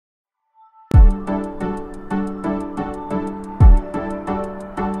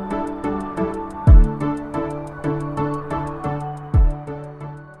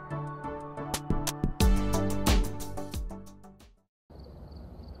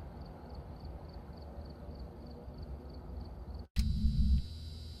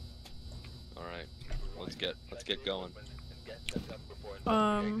let's get going.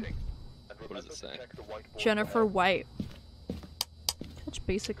 What does it say? Jennifer White. Such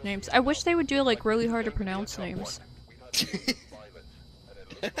basic names. I wish they would do like really hard to pronounce names.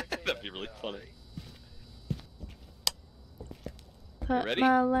 That'd be really funny. Cut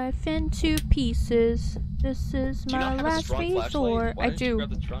my life into pieces. This is my last resort. I do.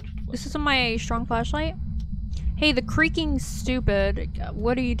 This isn't my strong flashlight. Hey, the creaking's stupid.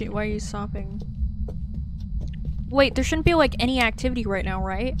 What are you doing? Why are you stopping? Wait, there shouldn't be like any activity right now,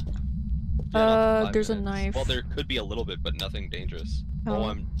 right? Yeah, there's a knife. Well, there could be a little bit, but nothing dangerous.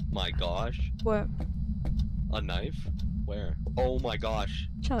 Oh, my gosh. What? A knife? Where? Oh my gosh.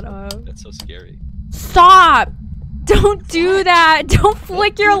 Shut up. That's so scary. Stop! Don't do that! Don't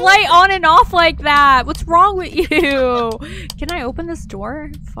flick your light on and off like that! What's wrong with you? Can I open this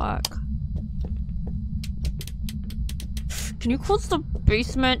door? Fuck. Can you close the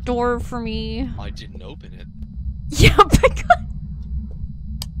basement door for me? I didn't open it. Yeah, but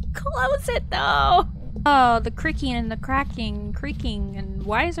close it though! Oh, the creaking and the cracking, creaking, and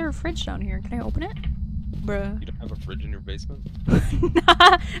why is there a fridge down here? Can I open it? Bruh. You don't have a fridge in your basement?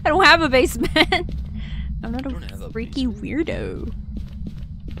 I don't have a basement! I'm not a freaky weirdo. Okay.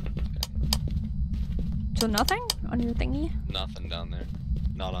 So nothing on your thingy? Nothing down there.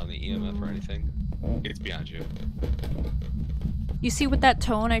 Not on the EMF or anything. It's behind you. You see with that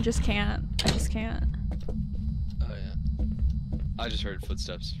tone, I just can't. I just can't. Oh yeah. I just heard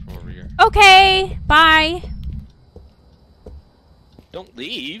footsteps from over here. Okay, bye. Don't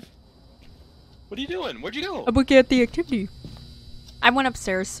leave. What are you doing? Where'd you go? I'm looking at the activity. I went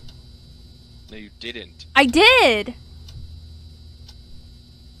upstairs. No, you didn't. I did!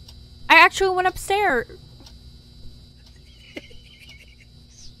 I actually went upstairs.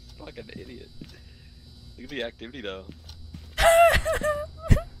 Like an idiot. Look at the activity though.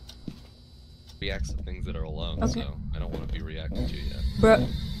 Reacts to things that are alone, Okay. so I don't want to be reacting to yet.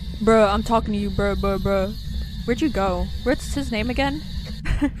 Bruh, I'm talking to you, bruh. Where'd you go? What's his name again?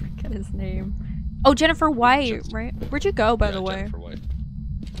 I forget his name. Oh, Jennifer White, right? Where'd you go, by the way? Jennifer White.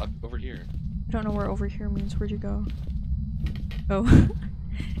 Over here. I don't know where over here means. Where'd you go? Oh.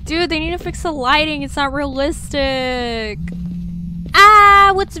 Dude, they need to fix the lighting. It's not realistic.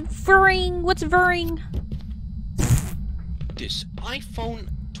 Ah, what's whirring? What's whirring? This iPhone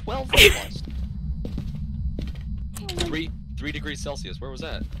 12 Plus. 3 degrees Celsius. Where was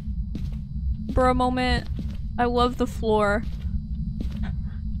that? For a moment, I love the floor.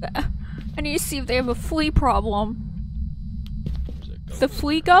 I need to see if they have a flea problem. The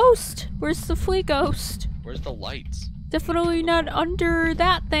flea ghost? Where's the flea ghost? Where's the lights? Definitely not under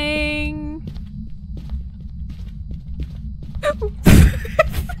that thing.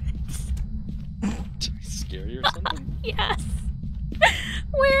 Scary or something? Yes.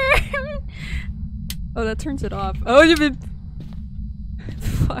 Where? Oh, that turns it off. Oh, you've been.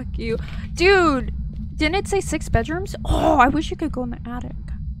 Fuck you, dude. Didn't it say 6 bedrooms? Oh, I wish you could go in the attic.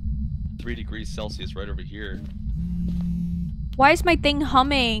 3 degrees Celsius right over here. Why is my thing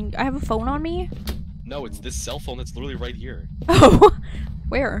humming? I have a phone on me? No, it's this cell phone that's literally right here. Oh,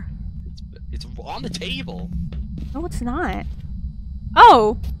 where? It's on the table. No, it's not.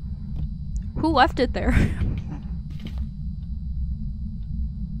 Oh, who left it there?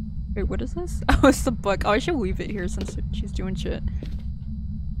 Wait, what is this? Oh, it's the book. Oh, I should leave it here since she's doing shit.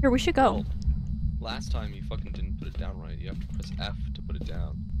 Here, we should go. Well, last time you fucking didn't put it down right. You have to press F to put it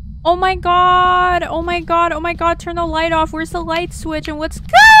down. Oh my god! Oh my god! Oh my god! Turn the light off. Where's the light switch? And let's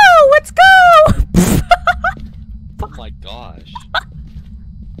go! Let's go! Oh my gosh.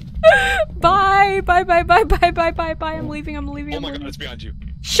 Bye! Bye! Bye! Bye! Bye! Bye! Bye! Bye! I'm leaving. I'm leaving. Oh I'm my leaving. god, it's behind you.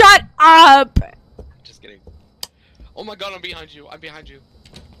 Shut up! Just kidding. Oh my god, I'm behind you. I'm behind you.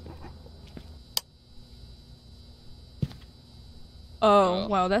 Oh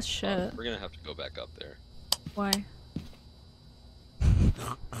wow, that's shit. We're gonna have to go back up there. Why?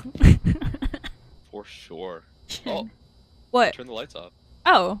 For sure. Oh. What? Turn the lights off.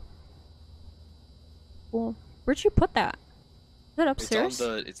 Oh. Well, where'd you put that? Is that upstairs?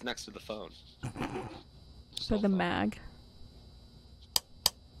 It's next to the phone. For the mag.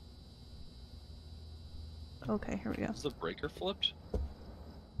 Okay, here we go. Was the breaker flipped?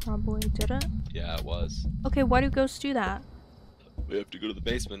 Probably did it. Yeah, it was. Okay, why do ghosts do that? We have to go to the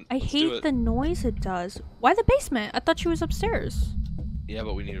basement. I hate the noise it does. Why the basement? I thought she was upstairs. Yeah,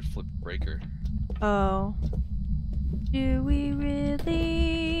 but we need to flip the breaker. Oh. Do we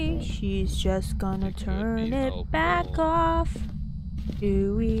really? She's just gonna turn it back off.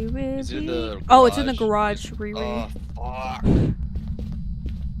 Do we really? Is it in the garage? Oh, it's in the garage, Riri. Oh, fuck.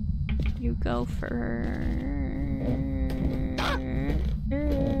 You go first.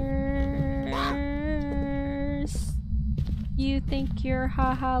 think you're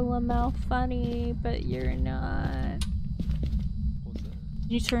haha lamel funny, but you're not. What was that?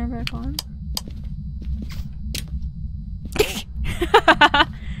 Did you turn it back on?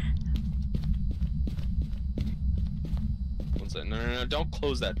 One second. No, don't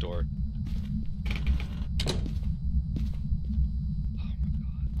close that door.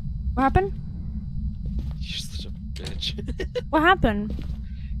 What happened? You're such a bitch. What happened?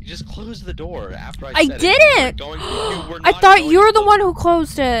 You just closed the door after I said didn't! it. I thought you were the one who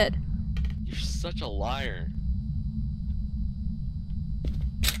closed it. You're such a liar.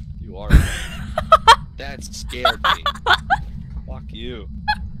 You are. That scared me. Fuck you.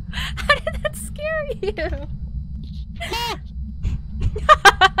 How did that scare you? Did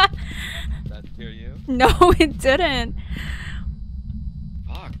that scare you? No, it didn't.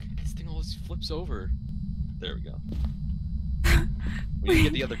 Fuck. This thing always flips over. There we go. We need to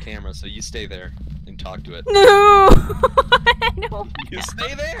get the other camera, so you stay there and talk to it. No! I don't. You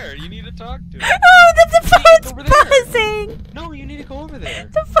stay there! You need to talk to it. Oh, the phone's buzzing! No, you need to go over there.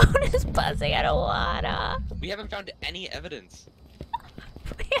 The phone is buzzing, I don't wanna. We haven't found any evidence.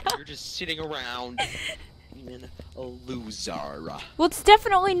 Yeah. You're just sitting around being a loser. Well, it's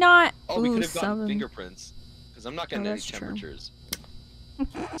definitely not. Oh, we Ooh, could have gotten 7. fingerprints. Because I'm not getting any that's true. temperatures.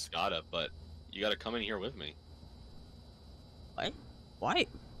 It's gotta, but you gotta come in here with me. What? What?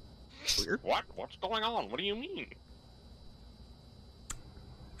 Weird. What? What's going on? What do you mean?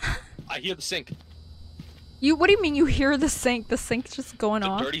 I hear the sink. What do you mean you hear the sink? The sink's just going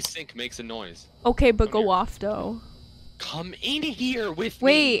off? The dirty sink makes a noise. Okay, but Come go here. off though. Come in here with me.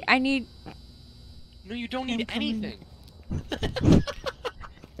 Wait, I need... No, you don't need anything.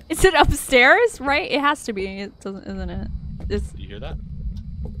 Is it upstairs? Right? It has to be. It doesn't, isn't it? It's... Do you hear that?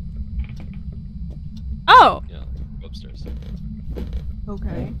 Oh! Yeah, go upstairs.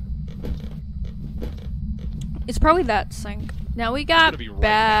 Okay. It's probably that sink. Now we got gonna be right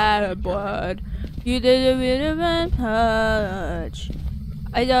bad down blood. You did a bit of a touch.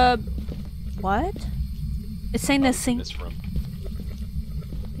 What? It's saying the sink. This room.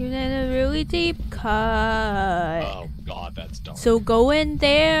 You did a really deep cut. Oh god, that's dark. So go in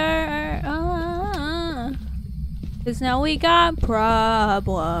there. Cause now we got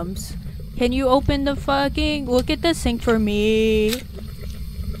problems. Can you open the fucking... Look at the sink for me.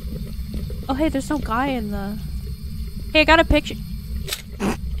 Oh, hey, there's no guy in the... Hey, I got a picture.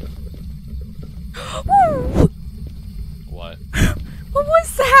 What? What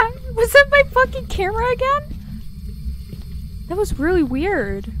was that? Was that my fucking camera again? That was really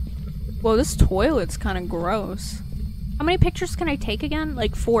weird. Whoa, this toilet's kind of gross. How many pictures can I take again?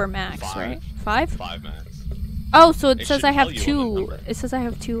 Like 4 max, 5. right? 5? 5 max. Oh, so it says should I have tell you on the 2. number. It says I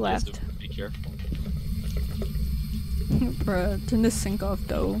have 2 Yes, left. so be careful. Bruh, turn the sink off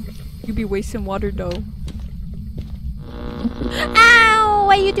though. You be wasting water though. Ow!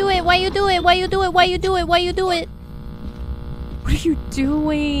 Why you do it? Why you do it? Why you do it? Why you do it? Why you do it? What are you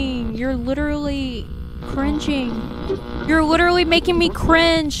doing? You're literally cringing. You're literally making me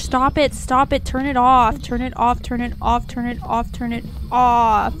cringe. Stop it. Stop it. Turn it off. Turn it off. Turn it off. Turn it off. Turn it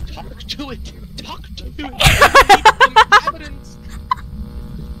off. Talk to it. Talk to it. You need some evidence.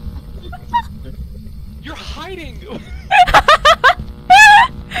 You're hiding.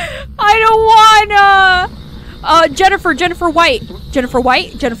 I don't wanna. Jennifer White, Jennifer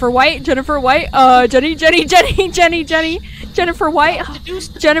White, Jennifer White, Jennifer White, Jenny, Jennifer White,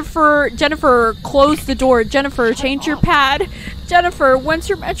 Jennifer, close the door, Jennifer, change your pad, Jennifer, when's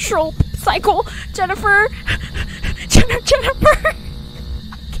your menstrual cycle, Jennifer, Jennifer.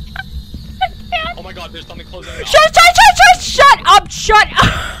 Oh my god, there's something closing it off. Shut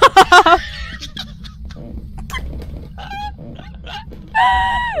up.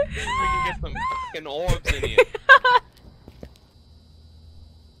 We can get some fucking orbs in here.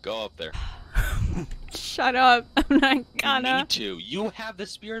 Go up there. Shut up. I'm not You gonna. need to. You have the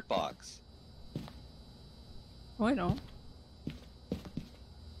spirit box. Oh, I don't.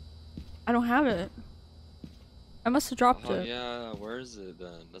 I don't have it. I must have dropped Oh it. yeah, where is it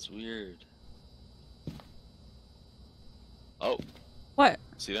then? That's weird. Oh, What?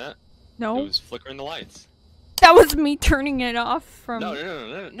 see that? No. It was flickering the lights. That was me turning it off from...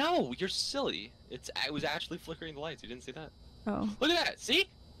 No, you're silly. It was actually flickering the lights. You didn't see that? Oh. Look at that, see?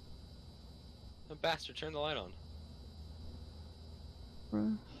 The bastard turned the light on.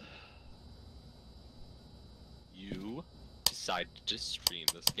 You decided to stream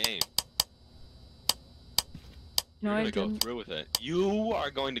this game. No, You're I gonna didn't. go through with it. You are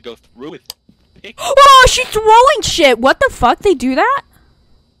going to go through with it. Oh, she's throwing shit! What the fuck? They do that?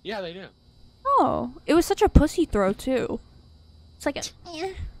 Yeah, they do. Oh, it was such a pussy throw, too. It's like a...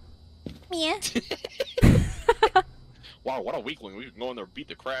 Wow, what a weakling. We can go in there and beat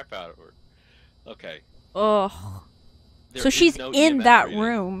the crap out of her. Okay. Ugh. There so she's no in EMF that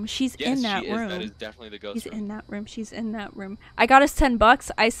reading. She's Yes, in that she room. Is. That is definitely the ghost room. In that room. She's in that room. I got us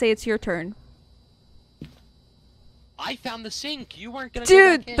 $10. I say it's your turn. I found the sink. You weren't gonna.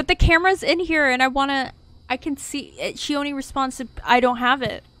 Dude, go back in. but the camera's in here, and I can see it. She only responds to. I don't have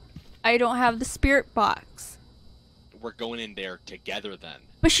it. I don't have the spirit box. We're going in there together then.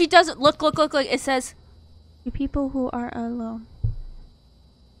 But she doesn't look. It says, "To people who are alone."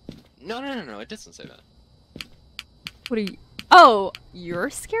 No. It doesn't say that. What are you? Oh, you're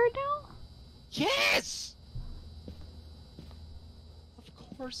scared now? Yes.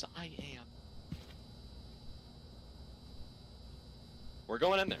 Of course I am. We're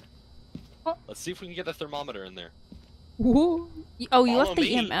going in there. Oh. Let's see if we can get the thermometer in there. Whoa. Oh, you Follow left the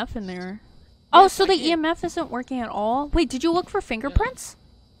me. EMF in there. Yes, Oh, so I the did. EMF isn't working at all? Wait, did you look for fingerprints?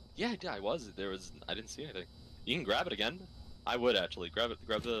 Yeah, I was. I didn't see anything. You can grab it again. I would actually grab it.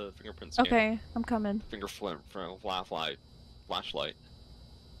 Grab the fingerprint scanner. Okay, I'm coming. Flashlight.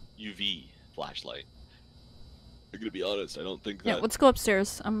 UV flashlight. I'm gonna be honest. I don't think that. Yeah, let's go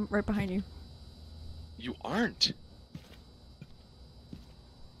upstairs. I'm right behind you. You aren't.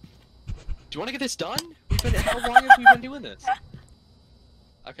 Do you want to get this done? How long have we been doing this?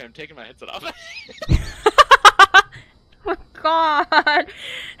 Okay, I'm taking my headset off. Oh God!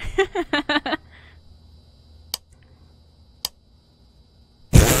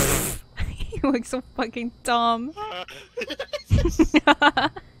 You look so fucking dumb.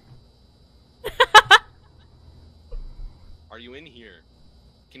 Are you in here?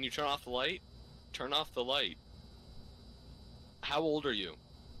 Can you turn off the light? Turn off the light. How old are you?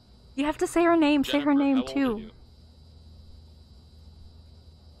 You have to say her name. Jennifer, say her name how old are too. you?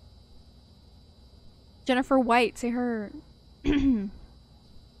 Jennifer White. Say her.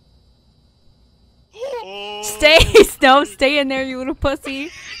 Stay. No, stay in there, you little pussy.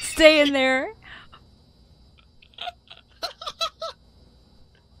 Stay in there.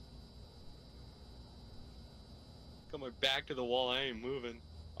 Got my back to the wall. I ain't moving.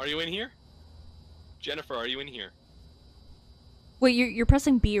 Are you in here? Jennifer, are you in here? Wait, you're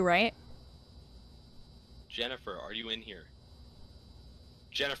pressing B, right? Jennifer, are you in here?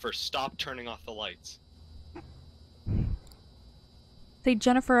 Jennifer, stop turning off the lights. Say,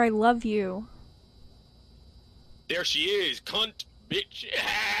 Jennifer, I love you. There she is, cunt, bitch.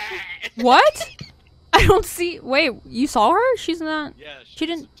 What? I don't see. Wait, you saw her? She's not. Yeah, she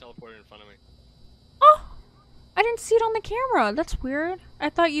didn't teleport in front of me. Oh, I didn't see it on the camera. That's weird. I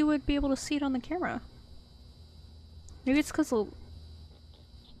thought you would be able to see it on the camera. Maybe it's because of...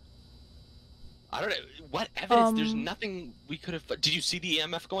 I don't know. What evidence? There's nothing we could have... Did you see the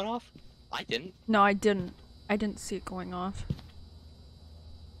EMF going off? I didn't. No, I didn't. I didn't see it going off.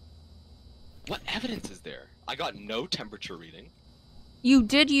 What evidence is there? I got no temperature reading. You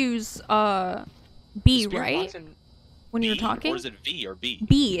did use, B, right? When you were talking? Or is it V or B?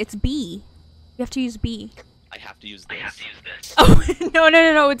 B. It's B. You have to use B. I have to use this. Oh,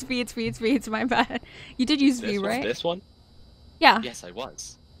 no. It's B. It's my bad. You did use B, right? This one? Yeah. Yes, I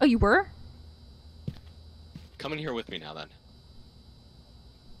was. Oh, you were? Come in here with me now, then.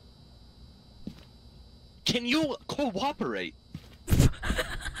 Can you cooperate? Come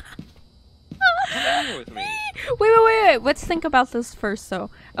in here with me. Wait. Let's think about this first,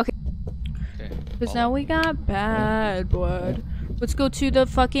 though. Okay. Okay. Because now we got bad blood. Let's go to the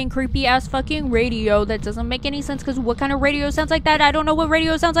fucking creepy ass fucking radio. That doesn't make any sense because what kind of radio sounds like that? I don't know what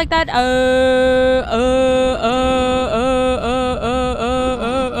radio sounds like that.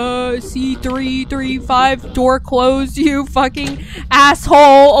 C335 door closed, you fucking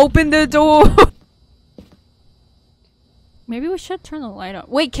asshole. Open the door. Maybe we should turn the light on.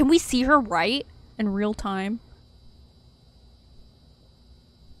 Wait, can we see her right in real time?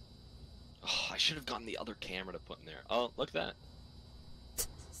 Oh, I should have gotten the other camera to put in there. Oh, look at that.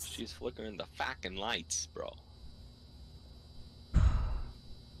 She's flickering the fucking lights, bro.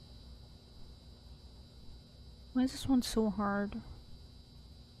 Why is this one so hard?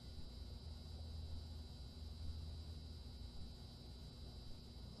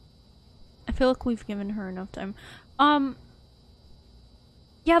 I feel like we've given her enough time.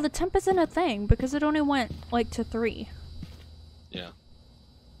 Yeah, the temp isn't a thing because it only went like to 3. Yeah.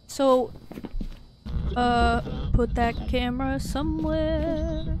 So, put that camera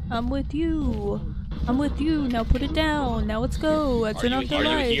somewhere. I'm with you. Now put it down. Now let's go. I turn off the light.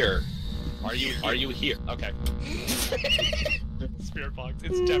 Are you here? Are you here? Okay. Spirit box.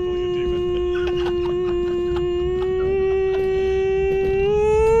 It's definitely a demon.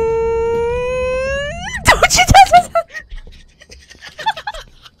 Don't you touch this?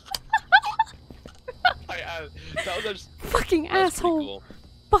 That was just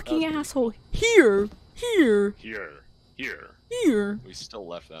asshole. Here. Here. Here. We still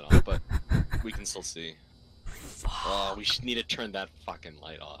left that on, but we can still see. Oh, we need to turn that fucking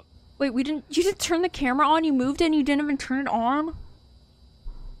light off. Wait, you didn't turn the camera on? You moved it and you didn't even turn it on?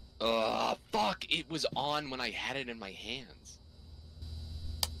 Fuck. It was on when I had it in my hands.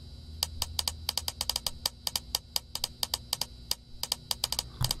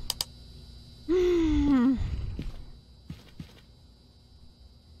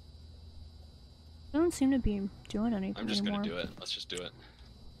 Doesn't seem to be doing anything I'm just anymore. gonna do it. Let's just do it.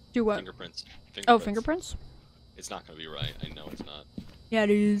 Do what? Fingerprints. Oh, fingerprints? It's not gonna be right. I know it's not. Yeah, it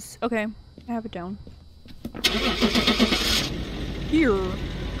is. Okay, I have it down. Here.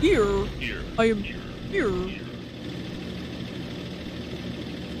 I am here.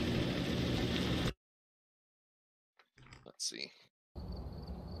 Let's see.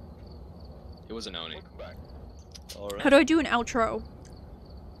 It was an Oni. All right. How do I do an outro?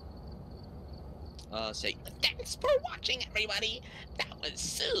 Say thanks for watching, everybody. That was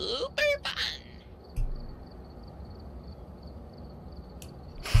super fun.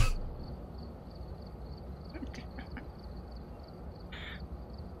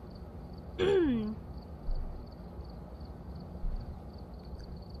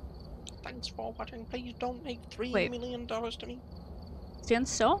 Thanks for watching. Please donate $3 million to me. Stand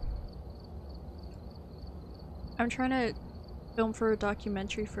still? I'm trying to film for a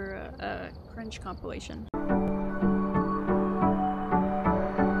documentary for a cringe compilation.